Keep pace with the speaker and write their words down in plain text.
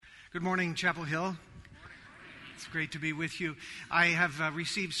Good morning, Chapel Hill. It's great to be with you. I have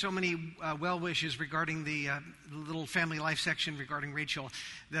received so many well wishes regarding the little family life section regarding Rachel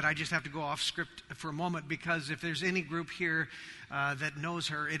that I just have to go off script for a moment, because if there's any group here that knows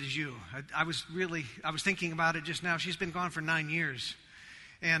her, it is you. I was thinking about it just now. She's been gone for 9 years.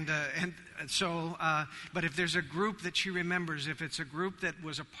 But if there's a group that she remembers, if it's a group that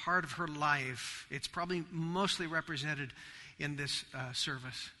was a part of her life, it's probably mostly represented in this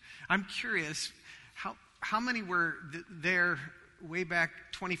service. I'm curious, how many were there way back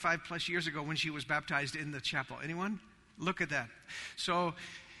 25 plus years ago when she was baptized in the chapel? Anyone? Look at that. So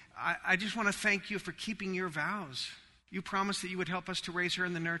I just want to thank you for keeping your vows. You promised that you would help us to raise her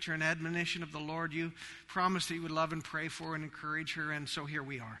in the nurture and admonition of the Lord. You promised that you would love and pray for and encourage her, and so here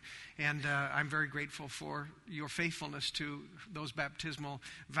we are. And I'm very grateful for your faithfulness to those baptismal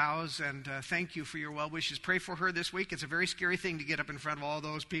vows, and thank you for your well wishes. Pray for her this week. It's a very scary thing to get up in front of all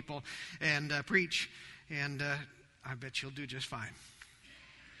those people and preach, and I bet she'll do just fine.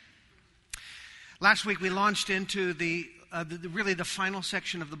 Last week we launched into the final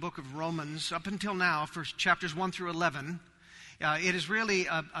section of the book of Romans. Up until now, for chapters 1 through 11, it is really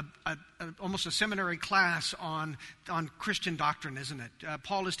almost a seminary class on Christian doctrine, isn't it?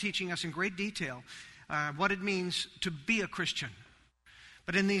 Paul is teaching us in great detail what it means to be a Christian.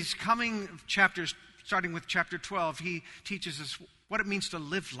 But in these coming chapters, starting with chapter 12, he teaches us what it means to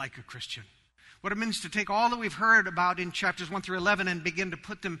live like a Christian. What it means to take all that we've heard about in chapters 1 through 11 and begin to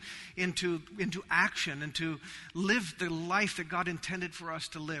put them into action and to live the life that God intended for us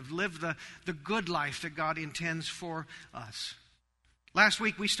to live. Live the good life that God intends for us. Last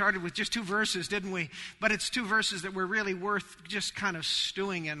week we started with just 2 verses, didn't we? But it's 2 verses that were really worth just kind of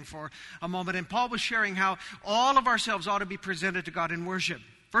stewing in for a moment. And Paul was sharing how all of ourselves ought to be presented to God in worship.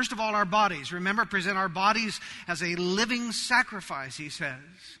 First of all, our bodies. Remember, present our bodies as a living sacrifice, he says.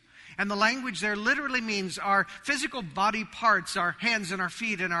 And the language there literally means our physical body parts, our hands and our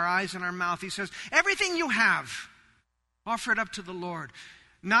feet and our eyes and our mouth. He says, everything you have, offer it up to the Lord.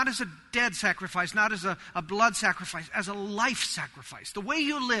 Not as a dead sacrifice, not as a blood sacrifice, as a life sacrifice. The way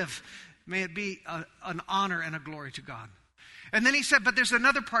you live, may it be an honor and a glory to God. And then he said, but there's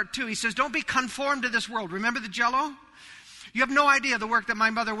another part too. He says, don't be conformed to this world. Remember the Jell-O? You have no idea the work that my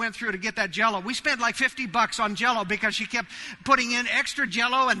mother went through to get that Jell-O. We spent like $50 on Jell-O because she kept putting in extra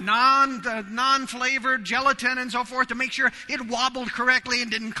Jell-O and non-flavored gelatin and so forth to make sure it wobbled correctly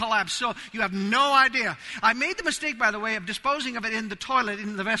and didn't collapse. So you have no idea. I made the mistake, by the way, of disposing of it in the toilet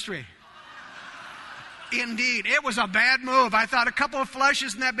in the vestry. Indeed, it was a bad move. I thought a couple of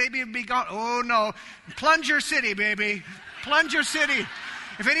flushes and that baby would be gone. Oh no, Plunger City, baby. Plunger City.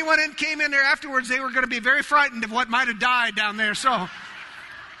 If anyone came in there afterwards, they were going to be very frightened of what might have died down there. So,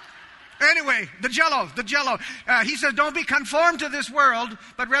 anyway, the Jell-O. He says, don't be conformed to this world,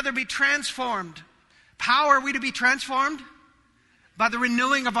 but rather be transformed. How are we to be transformed? By the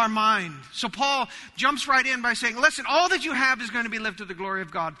renewing of our mind. So Paul jumps right in by saying, listen, all that you have is going to be lived to the glory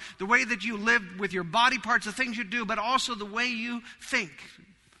of God. The way that you live with your body parts, the things you do, but also the way you think.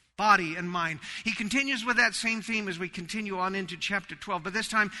 Body and mind. He continues with that same theme as we continue on into chapter 12, but this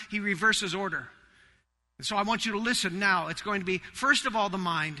time he reverses order. And so I want you to listen now. It's going to be first of all the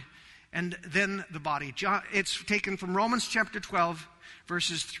mind and then the body. It's taken from Romans chapter 12,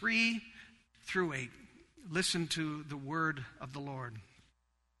 verses 3 through 8. Listen to the word of the Lord.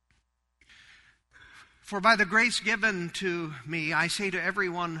 For by the grace given to me, I say to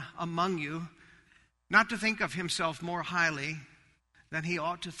everyone among you, not to think of himself more highly than he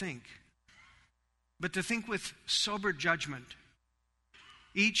ought to think, but to think with sober judgment,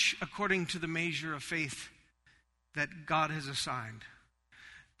 each according to the measure of faith that God has assigned.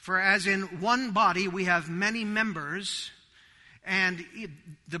 For as in one body we have many members, and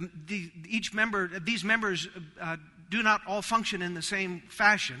these members do not all function in the same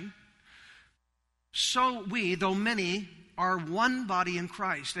fashion, so we, though many, are one body in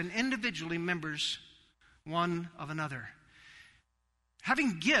Christ, and individually members one of another.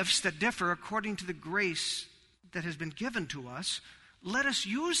 Having gifts that differ according to the grace that has been given to us, let us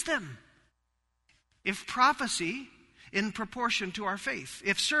use them. If prophecy, in proportion to our faith.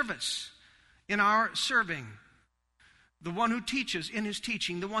 If service, in our serving. The one who teaches in his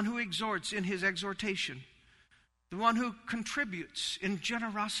teaching. The one who exhorts in his exhortation. The one who contributes in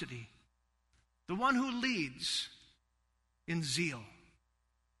generosity. The one who leads in zeal.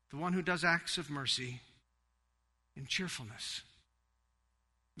 The one who does acts of mercy in cheerfulness.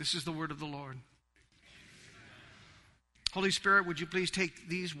 This is the word of the Lord. Holy Spirit, would you please take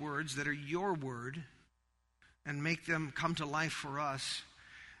these words that are your word and make them come to life for us,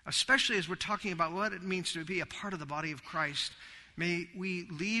 especially as we're talking about what it means to be a part of the body of Christ. May we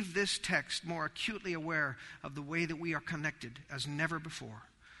leave this text more acutely aware of the way that we are connected as never before.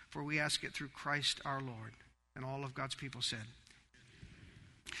 For we ask it through Christ our Lord. And all of God's people said.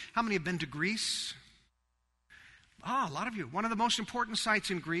 How many have been to Greece? A lot of you. One of the most important sites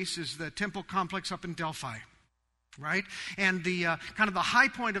in Greece is the temple complex up in Delphi, right? And the kind of the high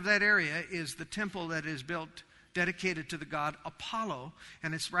point of that area is the temple that is built dedicated to the god Apollo,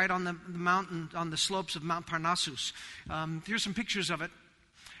 and it's right on the mountain, on the slopes of Mount Parnassus. Here's some pictures of it.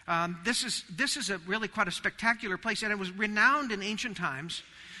 This is a really quite a spectacular place, and it was renowned in ancient times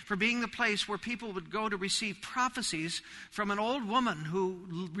for being the place where people would go to receive prophecies from an old woman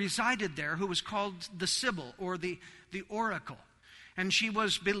who resided there, who was called the Sibyl, or the oracle. And she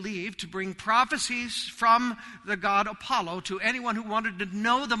was believed to bring prophecies from the god Apollo to anyone who wanted to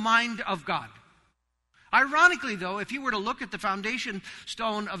know the mind of God. Ironically, though, if you were to look at the foundation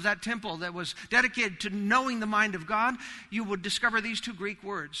stone of that temple that was dedicated to knowing the mind of God, you would discover these two Greek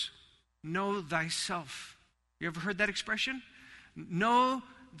words, know thyself. You ever heard that expression? Know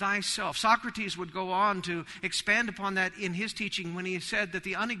thyself. Socrates would go on to expand upon that in his teaching when he said that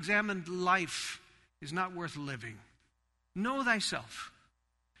the unexamined life is not worth living. Know thyself.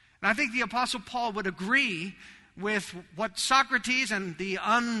 And I think the Apostle Paul would agree with what Socrates and the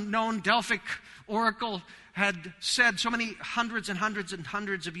unknown Delphic oracle had said so many hundreds and hundreds and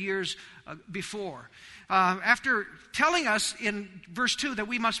hundreds of years before. After telling us in verse 2 that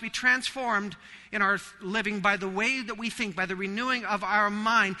we must be transformed in our living by the way that we think, by the renewing of our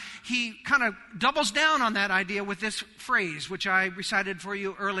mind, he kind of doubles down on that idea with this phrase, which I recited for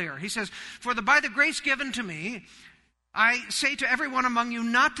you earlier. He says, by the grace given to me, I say to everyone among you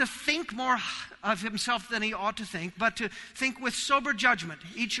not to think more of himself than he ought to think, but to think with sober judgment,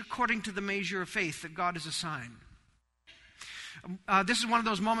 each according to the measure of faith that God has assigned. This is one of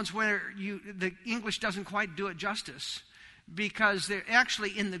those moments where the English doesn't quite do it justice, because they're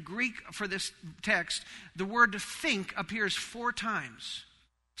actually in the Greek for this text, the word think appears 4 times.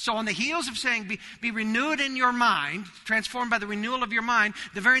 So on the heels of saying, be renewed in your mind, transformed by the renewal of your mind,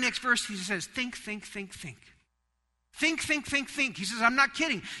 the very next verse he says, think, think, think, think. Think, think, think, think. He says, I'm not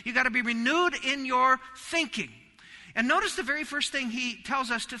kidding. You got to be renewed in your thinking. And notice the very first thing he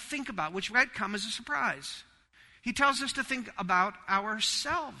tells us to think about, which might come as a surprise. He tells us to think about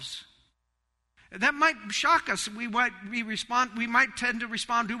ourselves. That might shock us. We might tend to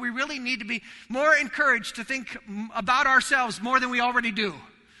respond, do we really need to be more encouraged to think about ourselves more than we already do?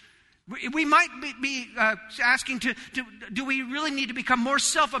 We might be asking do we really need to become more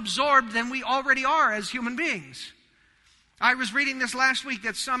self-absorbed than we already are as human beings? I was reading this last week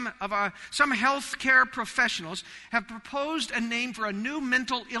that some healthcare professionals have proposed a name for a new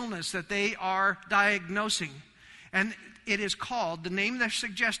mental illness that they are diagnosing. And it is called, the name they're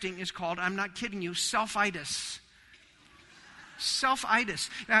suggesting is called, I'm not kidding you, self-itis.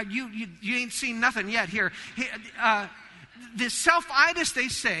 Self-itis. Now, you ain't seen nothing yet here. The self-itis, they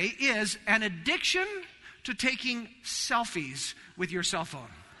say, is an addiction to taking selfies with your cell phone.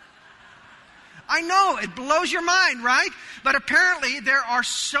 I know, it blows your mind, right? But apparently there are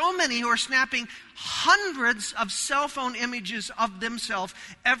so many who are snapping hundreds of cell phone images of themselves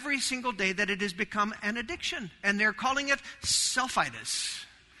every single day that it has become an addiction. And they're calling it self-itis.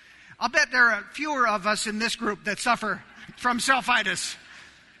 I'll bet there are fewer of us in this group that suffer from self-itis.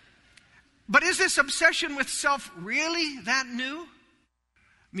 But is this obsession with self really that new? I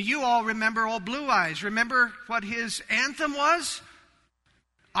mean, you all remember old Blue Eyes. Remember what his anthem was?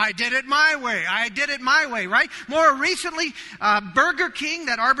 I did it my way. I did it my way, right? More recently, Burger King,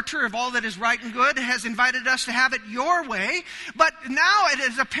 that arbiter of all that is right and good, has invited us to have it your way. But now it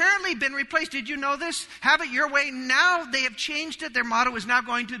has apparently been replaced. Did you know this? Have it your way. Now they have changed it. Their motto is now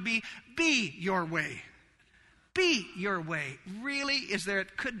going to be your way. Be your way. Really?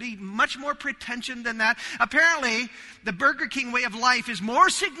 It could be much more pretension than that. Apparently, the Burger King way of life is more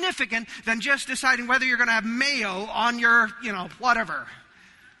significant than just deciding whether you're going to have mayo on your, whatever.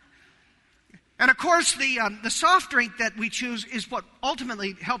 And of course, the soft drink that we choose is what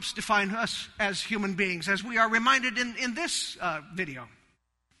ultimately helps define us as human beings, as we are reminded in this video.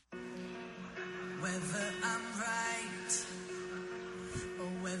 Whether I'm right or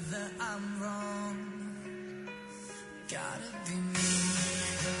whether I'm wrong, gotta be me.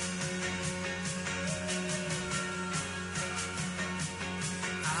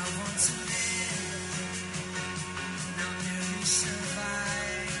 I want to live, not merely survive.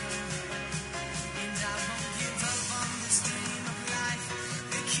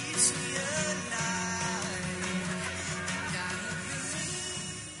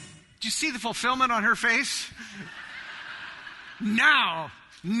 Do you see the fulfillment on her face? Now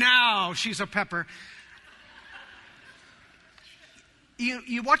she's a pepper.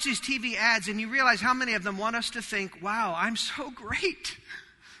 you watch these TV ads and you realize how many of them want us to think, wow, I'm so great.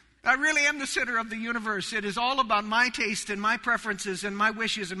 I really am the center of the universe. It is all about my taste and my preferences and my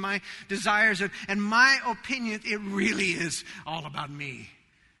wishes and my desires and my opinion. It really is all about me.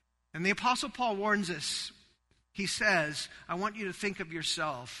 And the Apostle Paul warns us. He says, I want you to think of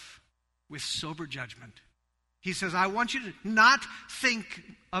yourself with sober judgment. He says, I want you to not think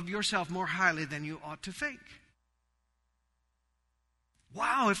of yourself more highly than you ought to think.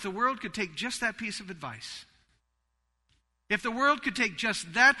 Wow, if the world could take just that piece of advice. If the world could take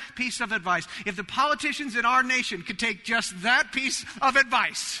just that piece of advice. If the politicians in our nation could take just that piece of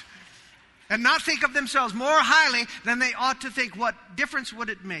advice and not think of themselves more highly than they ought to think, what difference would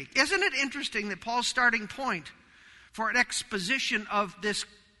it make? Isn't it interesting that Paul's starting point for an exposition of this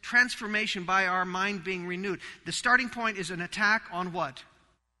transformation by our mind being renewed, the starting point is an attack on what?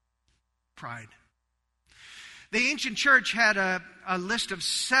 Pride. The ancient church had a list of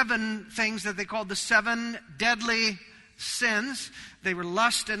 7 things that they called the 7 deadly sins. They were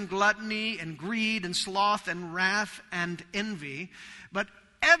lust and gluttony and greed and sloth and wrath and envy. But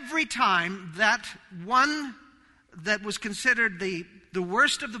every time that one that was considered the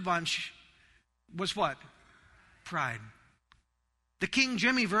worst of the bunch was what? Pride. The King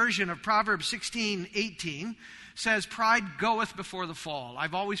Jimmy version of Proverbs 16:18 says, pride goeth before the fall.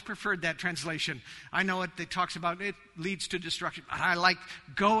 I've always preferred that translation. I know it talks about it leads to destruction. I like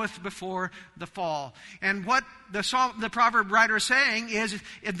goeth before the fall. And what the proverb writer is saying is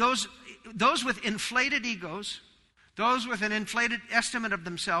those with inflated egos, those with an inflated estimate of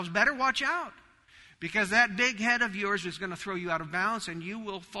themselves, better watch out. Because that big head of yours is going to throw you out of balance and you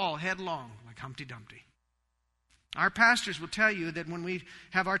will fall headlong like Humpty Dumpty. Our pastors will tell you that when we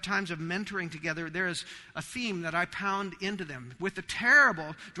have our times of mentoring together, there is a theme that I pound into them. With the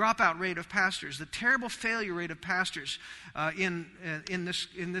terrible dropout rate of pastors, the terrible failure rate of pastors in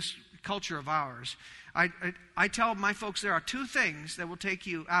this culture of ours, I tell my folks there are 2 things that will take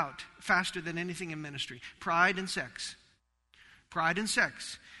you out faster than anything in ministry. Pride and sex. Pride and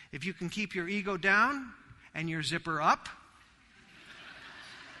sex. If you can keep your ego down and your zipper up,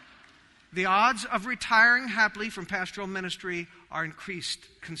 the odds of retiring happily from pastoral ministry are increased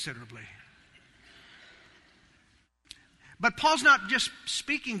considerably. But Paul's not just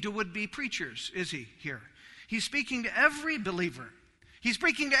speaking to would-be preachers, is he, here? He's speaking to every believer. He's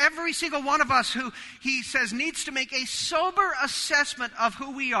speaking to every single one of us who, he says, needs to make a sober assessment of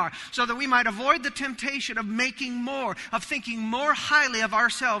who we are so that we might avoid the temptation of making more, of thinking more highly of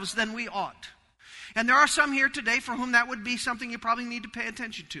ourselves than we ought. And there are some here today for whom that would be something you probably need to pay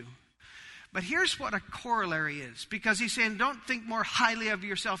attention to. But here's what a corollary is. Because he's saying, don't think more highly of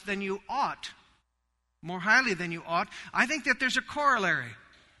yourself than you ought. More highly than you ought. I think that there's a corollary.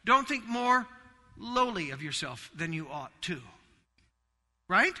 Don't think more lowly of yourself than you ought to.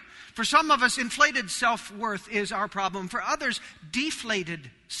 Right? For some of us, inflated self-worth is our problem. For others,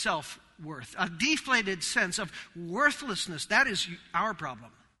 deflated self-worth. A deflated sense of worthlessness. That is our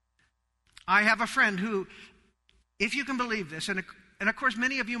problem. I have a friend who, if you can believe this, and of course,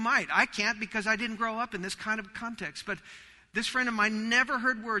 many of you might. I can't because I didn't grow up in this kind of context. But this friend of mine never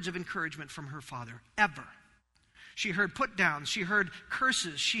heard words of encouragement from her father, ever. She heard put-downs. She heard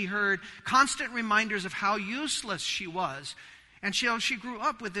curses. She heard constant reminders of how useless she was. And she grew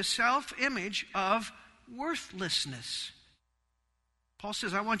up with this self-image of worthlessness. Paul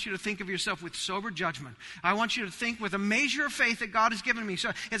says, I want you to think of yourself with sober judgment. I want you to think with a measure of faith that God has given me. So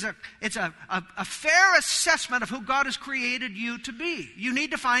it's a fair assessment of who God has created you to be. You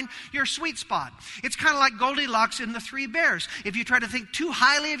need to find your sweet spot. It's kind of like Goldilocks in the 3 Bears. If you try to think too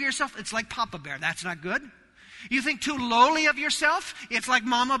highly of yourself, it's like Papa Bear. That's not good. You think too lowly of yourself, it's like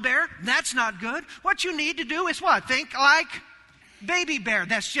Mama Bear. That's not good. What you need to do is what? Think like Baby Bear.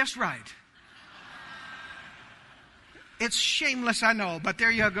 That's just right. It's shameless, I know, but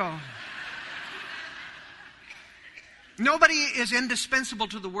there you go. Nobody is indispensable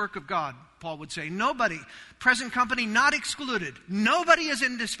to the work of God, Paul would say. Nobody, present company not excluded. Nobody is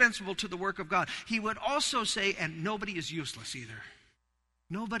indispensable to the work of God. He would also say, and nobody is useless either.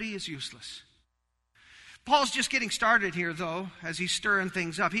 Nobody is useless. Paul's just getting started here, though, as he's stirring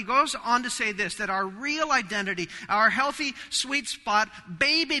things up. He goes on to say this, that our real identity, our healthy, sweet spot,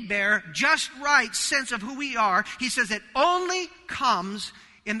 baby bear, just right sense of who we are, he says it only comes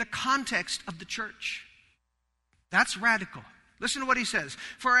in the context of the church. That's radical. Listen to what he says.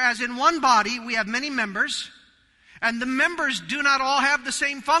 For as in one body we have many members, and the members do not all have the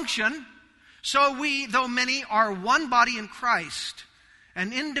same function, so we, though many, are one body in Christ,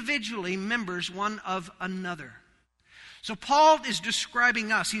 and individually members one of another. So Paul is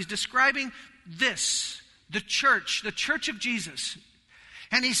describing us. He's describing this, the church of Jesus.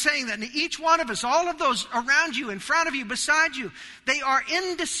 And he's saying that each one of us, all of those around you, in front of you, beside you, they are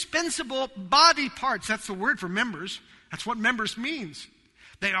indispensable body parts. That's the word for members. That's what members means.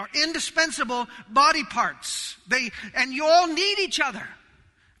 They are indispensable body parts. And you all need each other.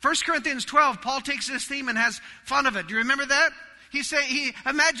 1 Corinthians 12, Paul takes this theme and has fun of it. Do you remember that? He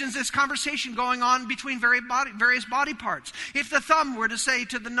imagines this conversation going on between various body parts. If the thumb were to say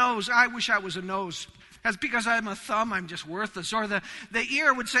to the nose, I wish I was a nose. That's because I'm a thumb, I'm just worthless. Or the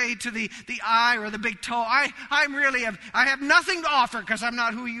ear would say to the eye or the big toe, I have nothing to offer because I'm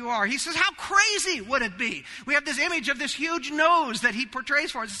not who you are. He says, how crazy would it be? We have this image of this huge nose that he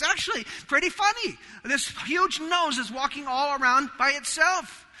portrays for us. It's actually pretty funny. This huge nose is walking all around by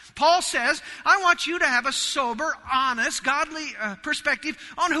itself. Paul says, I want you to have a sober, honest, godly perspective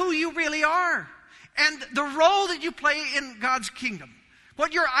on who you really are and the role that you play in God's kingdom.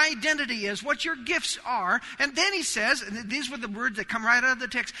 What your identity is, what your gifts are. And then he says, and these were the words that come right out of the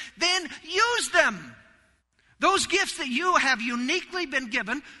text, then use them. Those gifts that you have uniquely been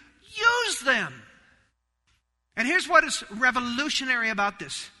given, use them. And here's what is revolutionary about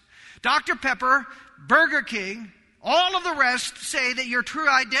this. Dr. Pepper, Burger King, all of the rest say that your true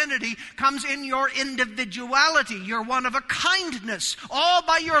identity comes in your individuality. You're one of a kindness, all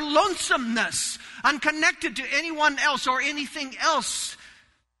by your lonesomeness, unconnected to anyone else or anything else.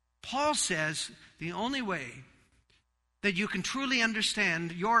 Paul says the only way that you can truly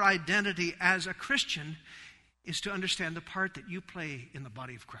understand your identity as a Christian is to understand the part that you play in the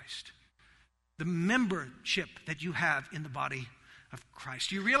body of Christ. The membership that you have in the body of Christ.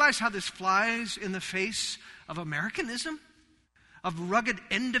 Do you realize how this flies in the face of Americanism? Of rugged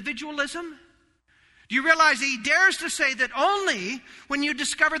individualism? Do you realize he dares to say that only when you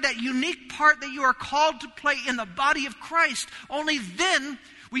discover that unique part that you are called to play in the body of Christ, only then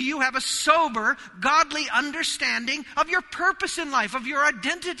will you have a sober, godly understanding of your purpose in life, of your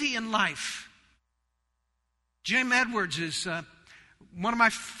identity in life. Jim Edwards is one of my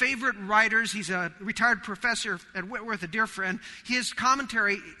favorite writers. He's a retired professor at Whitworth, a dear friend. His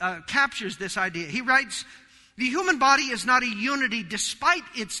commentary captures this idea. He writes, the human body is not a unity despite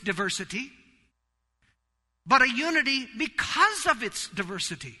its diversity, but a unity because of its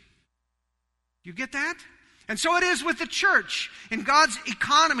diversity. You get that? And so it is with the church. In God's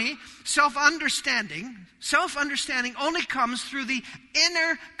economy, self-understanding only comes through the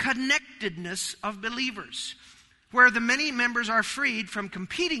inner connectedness of believers, where the many members are freed from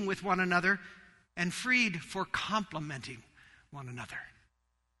competing with one another and freed for complementing one another.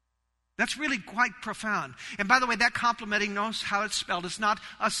 That's really quite profound. And by the way, that complementing, knows how it's spelled. It's not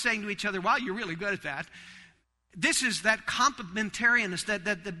us saying to each other, wow, you're really good at that. This is that complementarianism,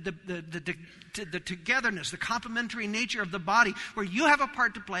 the togetherness, the complementary nature of the body, where you have a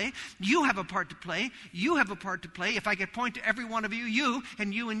part to play, you have a part to play, you have a part to play. If I could point to every one of you, you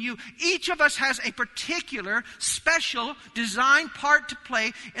and you and you, each of us has a particular, special, designed part to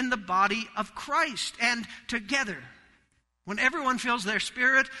play in the body of Christ. And together, when everyone fills their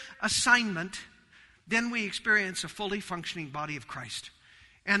spirit assignment, then we experience a fully functioning body of Christ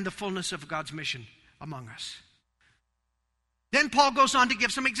and the fullness of God's mission among us. Then Paul goes on to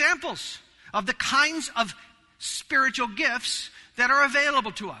give some examples of the kinds of spiritual gifts that are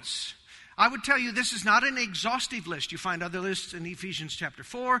available to us. I would tell you this is not an exhaustive list. You find other lists in Ephesians chapter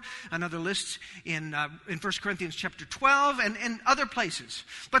 4, and other lists in 1 Corinthians chapter 12, and in other places.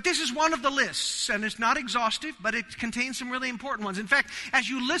 But this is one of the lists, and it's not exhaustive, but it contains some really important ones. In fact, as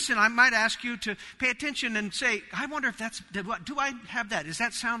you listen, I might ask you to pay attention and say, I wonder if do I have that? Does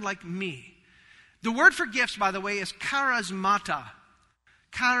that sound like me? The word for gifts, by the way, is charismata.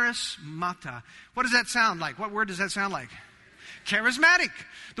 Charismata. What does that sound like? What word does that sound like? Charismatic.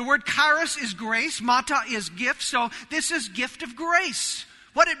 The word charis is grace. Mata is gift. So this is gift of grace.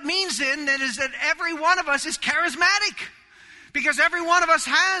 What it means then is that every one of us is charismatic. Because every one of us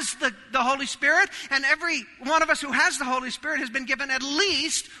has the Holy Spirit. And every one of us who has the Holy Spirit has been given at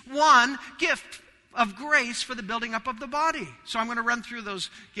least one gift of grace for the building up of the body. So I'm going to run through those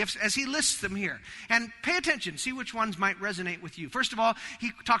gifts as he lists them here. And pay attention, see which ones might resonate with you. First of all, he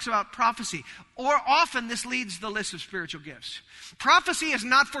talks about prophecy. Or often this leads the list of spiritual gifts. Prophecy is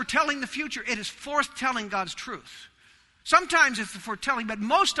not foretelling the future, it is foretelling God's truth. Sometimes it's the foretelling, but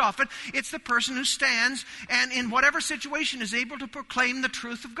most often it's the person who stands and in whatever situation is able to proclaim the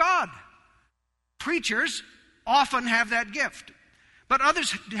truth of God. Preachers often have that gift. But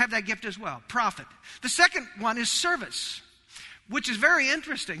others have that gift as well, prophet. The second one is service, which is very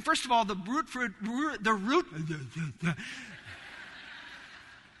interesting. First of all,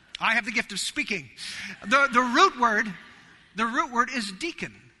 I have the gift of speaking. The root word is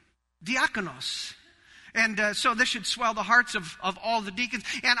deacon, diakonos. And so this should swell the hearts of all the deacons.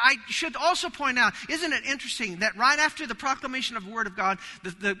 And I should also point out, isn't it interesting that right after the proclamation of the Word of God,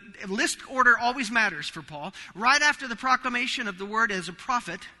 the list order always matters for Paul. Right after the proclamation of the Word as a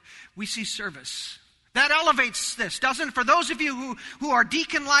prophet, we see service. That elevates this, doesn't it? For those of you who are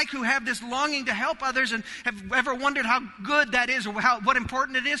deacon-like, who have this longing to help others and have ever wondered how good that is or what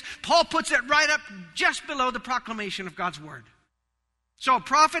important it is, Paul puts it right up just below the proclamation of God's Word. So a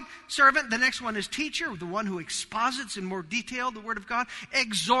prophet, servant, the next one is teacher, the one who exposits in more detail the Word of God.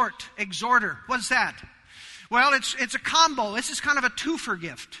 Exhorter. What's that? Well, it's a combo. This is kind of a twofer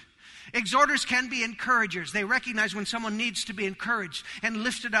gift. Exhorters can be encouragers. They recognize when someone needs to be encouraged and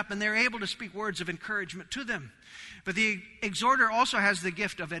lifted up, and they're able to speak words of encouragement to them. But the exhorter also has the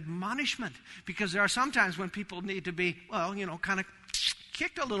gift of admonishment, because there are sometimes when people need to be, kind of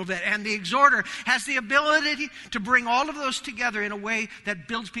kicked a little bit. And the exhorter has the ability to bring all of those together in a way that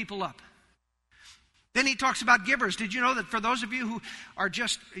builds people up. Then he talks about givers. Did you know that for those of you who are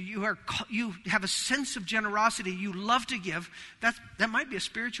you have a sense of generosity, you love to give, that might be a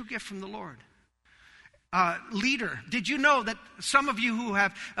spiritual gift from the Lord. Leader. Did you know that some of you who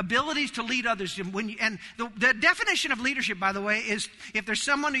have abilities to lead others, the definition of leadership, by the way, is if there's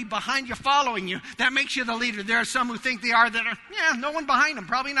someone behind you following you, that makes you the leader. There are some who think they are that are, no one behind them,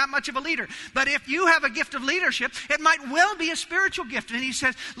 probably not much of a leader. But if you have a gift of leadership, it might well be a spiritual gift. And he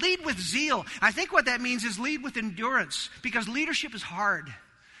says, lead with zeal. I think what that means is lead with endurance, because leadership is hard.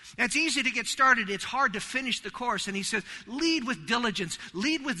 It's easy to get started. It's hard to finish the course. And he says, lead with diligence,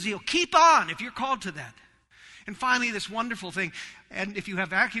 lead with zeal. Keep on if you're called to that. And finally, this wonderful thing, and if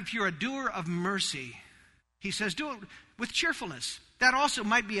you're a doer of mercy, he says, do it with cheerfulness. That also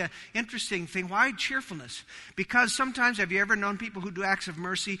might be an interesting thing. Why cheerfulness? Because sometimes, have you ever known people who do acts of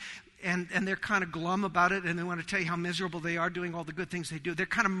mercy and they're kind of glum about it, and they want to tell you how miserable they are doing all the good things they do? They're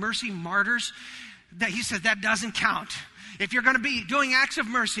kind of mercy martyrs. That he says that doesn't count. If you're going to be doing acts of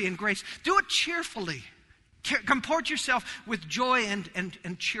mercy and grace, do it cheerfully. Comport yourself with joy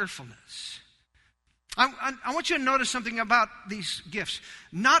and cheerfulness. I want you to notice something about these gifts.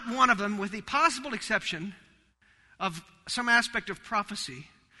 Not one of them, with the possible exception of some aspect of prophecy,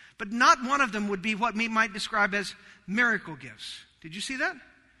 but not one of them would be what we might describe as miracle gifts. Did you see that?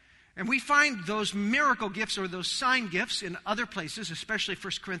 And we find those miracle gifts or those sign gifts in other places, especially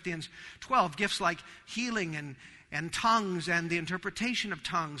 1 Corinthians 12, gifts like healing and tongues and the interpretation of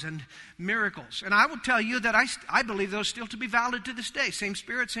tongues and miracles. And I will tell you that I believe those still to be valid to this day. Same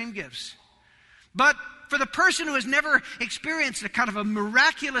Spirit, same gifts. But for the person who has never experienced a kind of a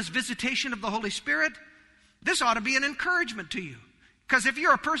miraculous visitation of the Holy Spirit, this ought to be an encouragement to you. Because if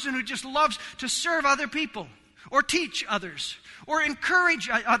you're a person who just loves to serve other people, or teach others, or encourage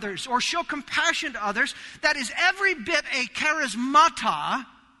others, or show compassion to others, that is every bit a charismata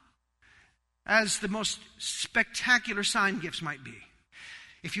as the most spectacular sign gifts might be.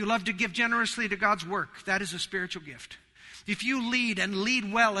 If you love to give generously to God's work, that is a spiritual gift. If you lead and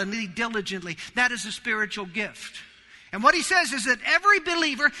lead well and lead diligently, that is a spiritual gift. And what he says is that every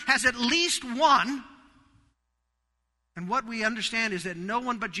believer has at least one. And what we understand is that no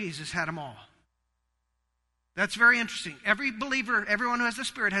one but Jesus had them all. That's very interesting. Every believer, everyone who has the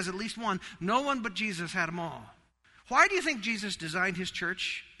Spirit has at least one. No one but Jesus had them all. Why do you think Jesus designed his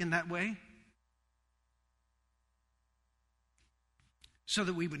church in that way? So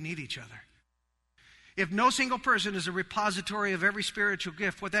that we would need each other. If no single person is a repository of every spiritual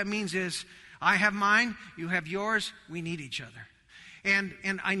gift, what that means is, I have mine, you have yours, we need each other. And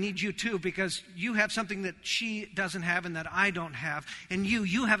I need you too, because you have something that she doesn't have and that I don't have. And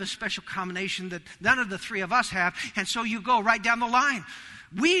you have a special combination that none of the three of us have. And so you go right down the line.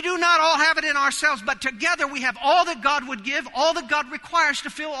 We do not all have it in ourselves, but together we have all that God would give, all that God requires to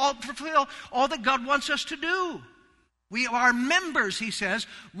fulfill all that God wants us to do. We are members, he says,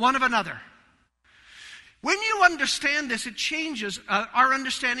 one of another. When you understand this, it changes our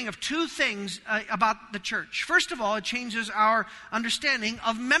understanding of two things about the church. First of all, it changes our understanding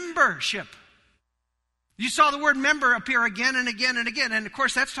of membership. You saw the word member appear again and again and again. And of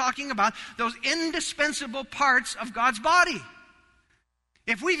course, that's talking about those indispensable parts of God's body.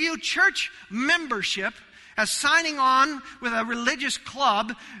 If we view church membership as signing on with a religious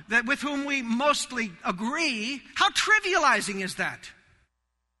club with whom we mostly agree, how trivializing is that?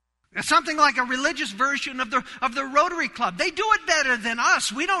 Something like a religious version of the Rotary Club. They do it better than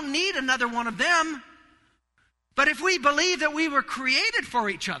us. We don't need another one of them. But if we believe that we were created for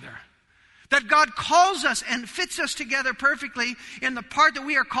each other, that God calls us and fits us together perfectly in the part that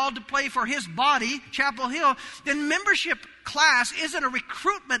we are called to play for his body, Chapel Hill, then membership class isn't a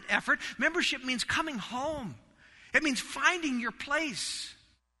recruitment effort. Membership means coming home. It means finding your place.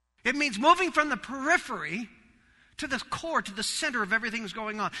 It means moving from the periphery to the core, to the center of everything that's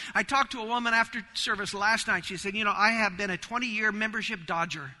going on. I talked to a woman after service last night. She said, I have been a 20-year membership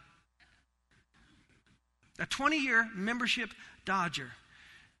dodger. A 20-year membership dodger.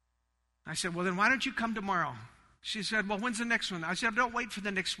 I said, well, then why don't you come tomorrow? She said, well, when's the next one? I said, don't wait for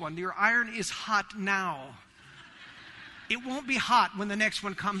the next one. Your iron is hot now. It won't be hot when the next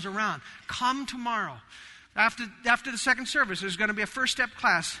one comes around. Come tomorrow. After the second service, there's going to be a first step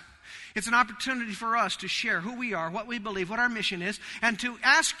class. It's an opportunity for us to share who we are, what we believe, what our mission is, and to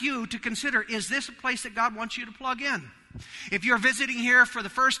ask you to consider, is this a place that God wants you to plug in? If you're visiting here for the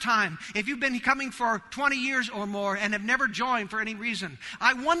first time, if you've been coming for 20 years or more and have never joined for any reason,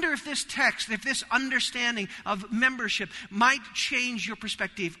 I wonder if this text, if this understanding of membership might change your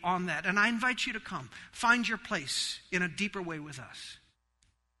perspective on that. And I invite you to come. Find your place in a deeper way with us.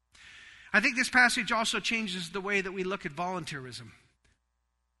 I think this passage also changes the way that we look at volunteerism.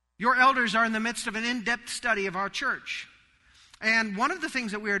 Your elders are in the midst of an in-depth study of our church. And one of the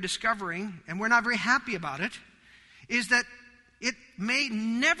things that we are discovering, and we're not very happy about it, is that it may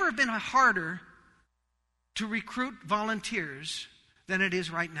never have been harder to recruit volunteers than it is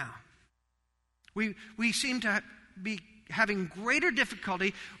right now. We seem to be having greater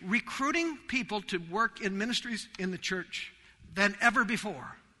difficulty recruiting people to work in ministries in the church than ever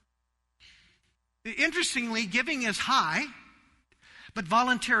before. Interestingly, giving is high, but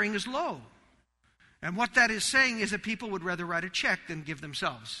volunteering is low. And what that is saying is that people would rather write a check than give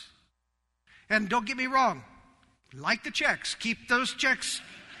themselves. And don't get me wrong, like the checks, keep those checks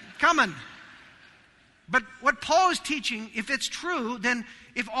coming. But what Paul is teaching, if it's true, then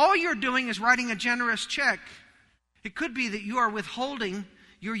if all you're doing is writing a generous check, it could be that you are withholding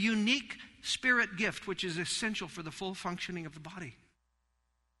your unique spirit gift, which is essential for the full functioning of the body.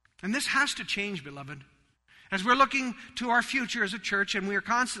 And this has to change, beloved. As we're looking to our future as a church, and we are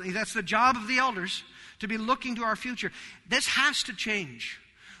constantly, that's the job of the elders, to be looking to our future. This has to change.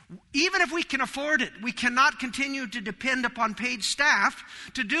 Even if we can afford it, we cannot continue to depend upon paid staff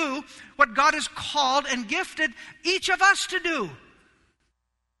to do what God has called and gifted each of us to do.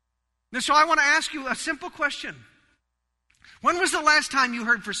 And so I want to ask you a simple question. When was the last time you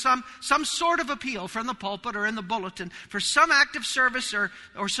heard for some sort of appeal from the pulpit or in the bulletin for some active service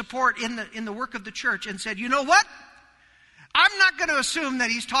or support in the work of the church and said, you know what? I'm not going to assume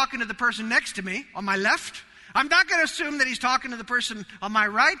that he's talking to the person next to me on my left. I'm not going to assume that he's talking to the person on my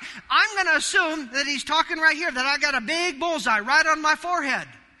right. I'm going to assume that he's talking right here, that I got a big bullseye right on my forehead.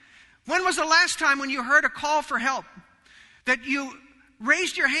 When was the last time when you heard a call for help that you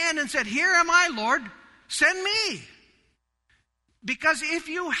raised your hand and said, here am I, Lord, send me? Because if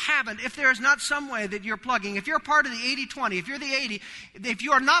you haven't, if there is not some way that you're plugging, if you're part of the 80-20, if you're the 80, if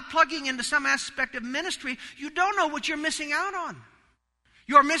you are not plugging into some aspect of ministry, you don't know what you're missing out on.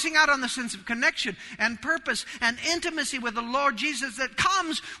 You're missing out on the sense of connection and purpose and intimacy with the Lord Jesus that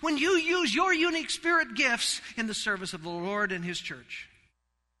comes when you use your unique spirit gifts in the service of the Lord and His church.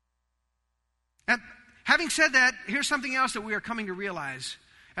 And having said that, here's something else that we are coming to realize.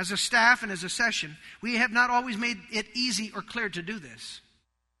 As a staff and as a session, we have not always made it easy or clear to do this.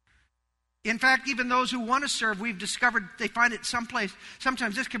 In fact, even those who want to serve, we've discovered they find it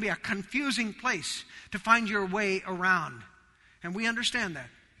sometimes this can be a confusing place to find your way around. And we understand that.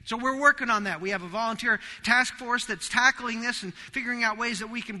 So we're working on that. We have a volunteer task force that's tackling this and figuring out ways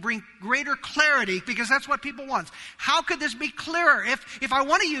that we can bring greater clarity, because that's what people want. How could this be clearer? If I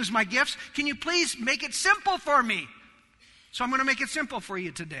want to use my gifts, can you please make it simple for me? So I'm going to make it simple for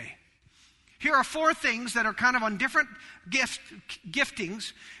you today. Here are 4 things that are kind of on different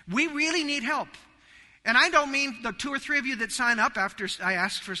giftings. We really need help. And I don't mean the 2 or 3 of you that sign up after I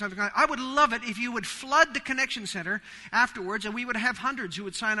ask for something. I would love it if you would flood the Connection Center afterwards, and we would have hundreds who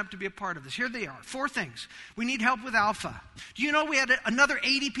would sign up to be a part of this. Here they are. 4 things. We need help with Alpha. Do you know we had another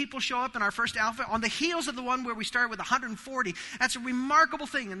 80 people show up in our first Alpha on the heels of the one where we started with 140? That's a remarkable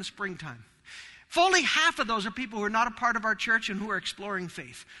thing in the springtime. Fully half of those are people who are not a part of our church and who are exploring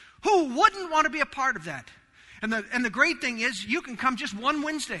faith. Who wouldn't want to be a part of that? And the great thing is you can come just one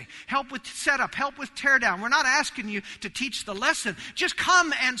Wednesday. Help with setup, help with teardown. We're not asking you to teach the lesson. Just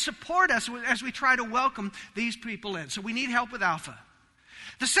come and support us as we try to welcome these people in. So we need help with Alpha.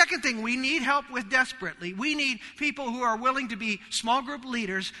 The second thing we need help with desperately, we need people who are willing to be small group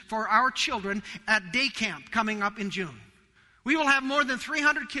leaders for our children at day camp coming up in June. We will have more than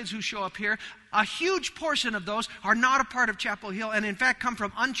 300 kids who show up here. A huge portion of those are not a part of Chapel Hill and in fact come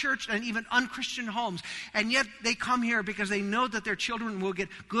from unchurched and even unchristian homes. And yet they come here because they know that their children will get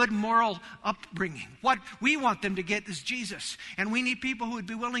good moral upbringing. What we want them to get is Jesus. And we need people who would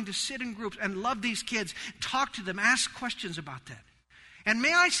be willing to sit in groups and love these kids, talk to them, ask questions about that. And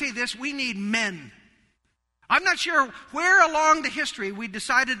may I say this, we need men. I'm not sure where along the history we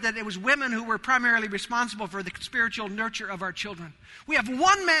decided that it was women who were primarily responsible for the spiritual nurture of our children. We have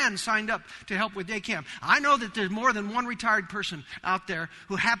one man signed up to help with day camp. I know that there's more than one retired person out there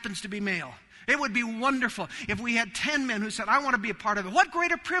who happens to be male. It would be wonderful if we had 10 men who said, I want to be a part of it. What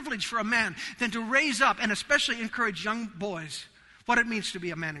greater privilege for a man than to raise up and especially encourage young boys what it means to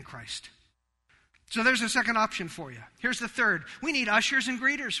be a man in Christ. So there's a second option for you. Here's the third. We need ushers and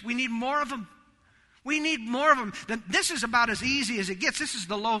greeters. We need more of them. We need more of them. This is about as easy as it gets. This is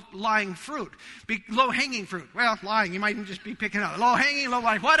the low-lying fruit. Low-hanging fruit. Well, lying, you might just be picking up. Low-hanging,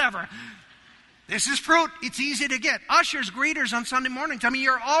 low-lying, whatever. This is fruit. It's easy to get. Ushers, greeters on Sunday mornings. I mean,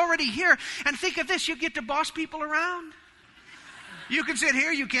 you're already here. And think of this. You get to boss people around. You can sit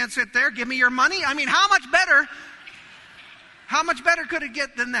here. You can't sit there. Give me your money. I mean, how much better could it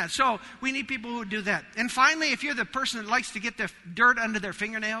get than that? So we need people who do that. And finally, if you're the person that likes to get the dirt under their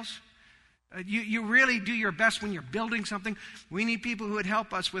fingernails, you really do your best when you're building something. We need people who would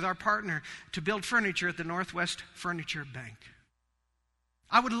help us with our partner to build furniture at the Northwest Furniture Bank.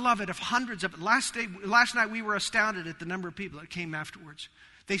 I would love it if hundreds of... Last night we were astounded at the number of people that came afterwards.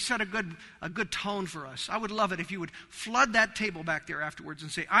 They set a good tone for us. I would love it if you would flood that table back there afterwards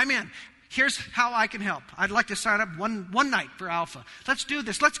and say, I'm in. Here's how I can help. I'd like to sign up one night for Alpha. Let's do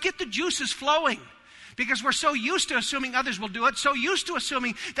this. Let's get the juices flowing. Because we're so used to assuming others will do it, so used to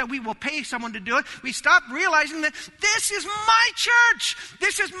assuming that we will pay someone to do it, we stop realizing that this is my church.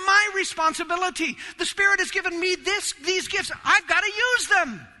 This is my responsibility. The Spirit has given me these gifts. I've got to use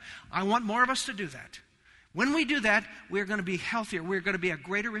them. I want more of us to do that. When we do that, we're going to be healthier. We're going to be a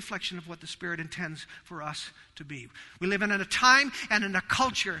greater reflection of what the Spirit intends for us to be. We live in a time and in a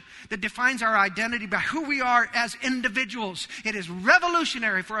culture that defines our identity by who we are as individuals. It is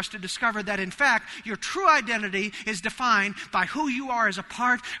revolutionary for us to discover that, in fact, your true identity is defined by who you are as a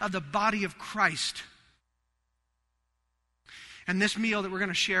part of the body of Christ. And this meal that we're going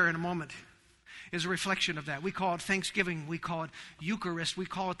to share in a moment is a reflection of that. We call it Thanksgiving. We call it Eucharist. We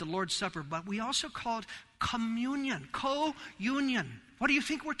call it the Lord's Supper. But we also call it communion, co-union. What do you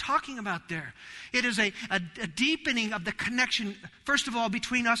think we're talking about there? It is a deepening of the connection, first of all,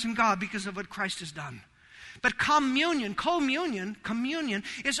 between us and God because of what Christ has done. But communion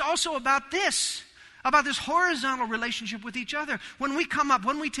is also about this horizontal relationship with each other. When we come up,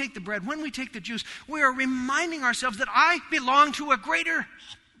 when we take the bread, when we take the juice, we are reminding ourselves that I belong to a greater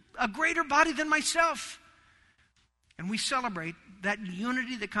body than myself. And we celebrate that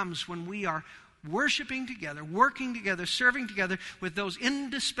unity that comes when we are worshiping together, working together, serving together with those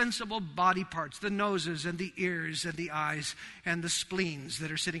indispensable body parts, the noses and the ears and the eyes and the spleens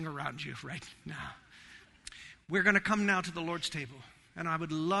that are sitting around you right now. We're going to come now to the Lord's table. And I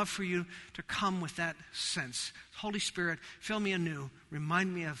would love for you to come with that sense. Holy Spirit, fill me anew.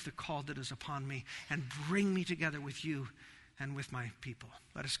 Remind me of the call that is upon me. And bring me together with you and with my people.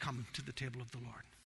 Let us come to the table of the Lord.